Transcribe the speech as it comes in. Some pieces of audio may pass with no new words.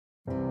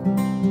What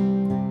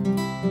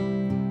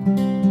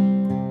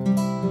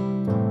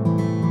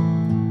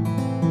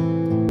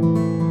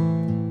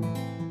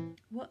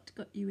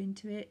got you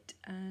into it,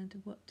 and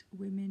what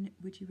women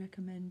would you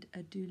recommend a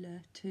doula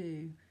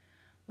to?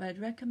 Well, I'd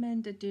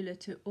recommend a doula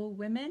to all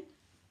women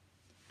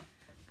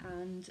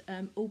and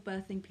all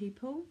birthing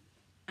people.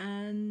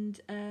 And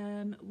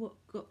what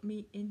got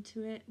me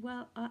into it?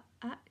 Well, I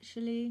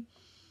actually,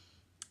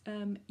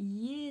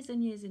 years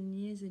and years and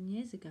years and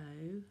years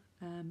ago,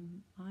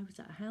 I was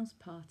at a house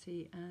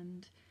party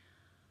and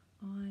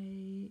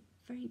I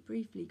very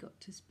briefly got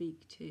to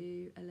speak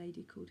to a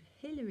lady called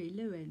Hilary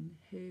Lewin,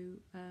 who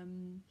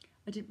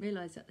I didn't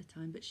realise at the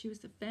time, but she was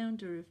the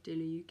founder of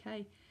Doula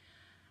UK,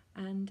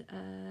 and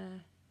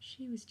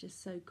she was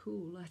just so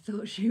cool. I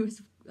thought she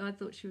was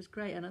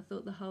great, and I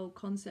thought the whole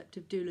concept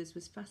of doulas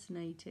was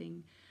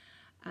fascinating.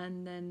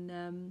 And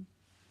then,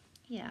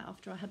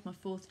 after I had my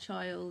fourth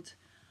child,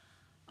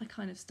 I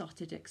kind of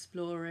started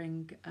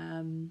exploring,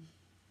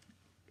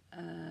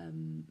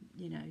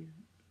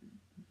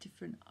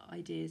 different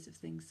ideas of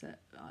things that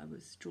I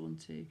was drawn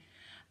to,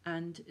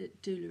 and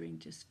doulaing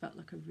just felt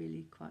like a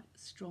really quite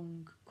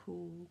strong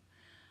call,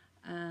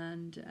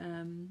 and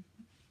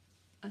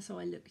so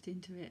I looked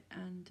into it,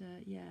 and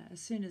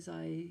as soon as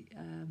I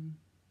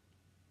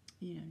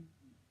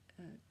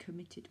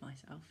committed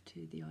myself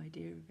to the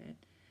idea of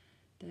it,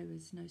 there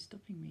was no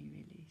stopping me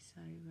really.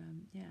 So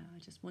I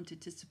just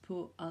wanted to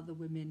support other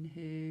women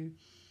who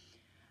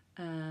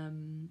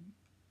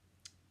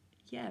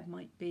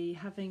might be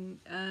having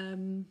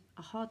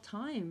a hard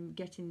time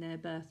getting their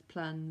birth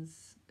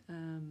plans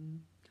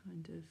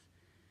kind of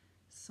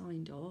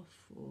signed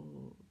off,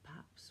 or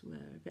perhaps were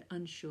a bit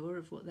unsure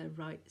of what their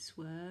rights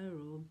were,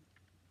 or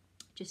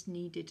just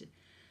needed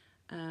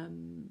a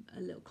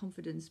little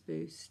confidence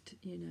boost,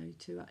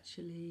 to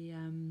actually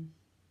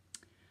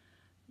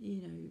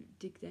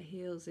dig their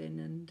heels in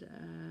and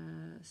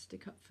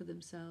stick up for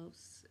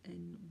themselves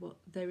in what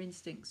their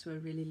instincts were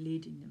really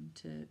leading them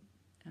to,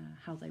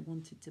 how they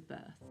wanted to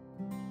birth.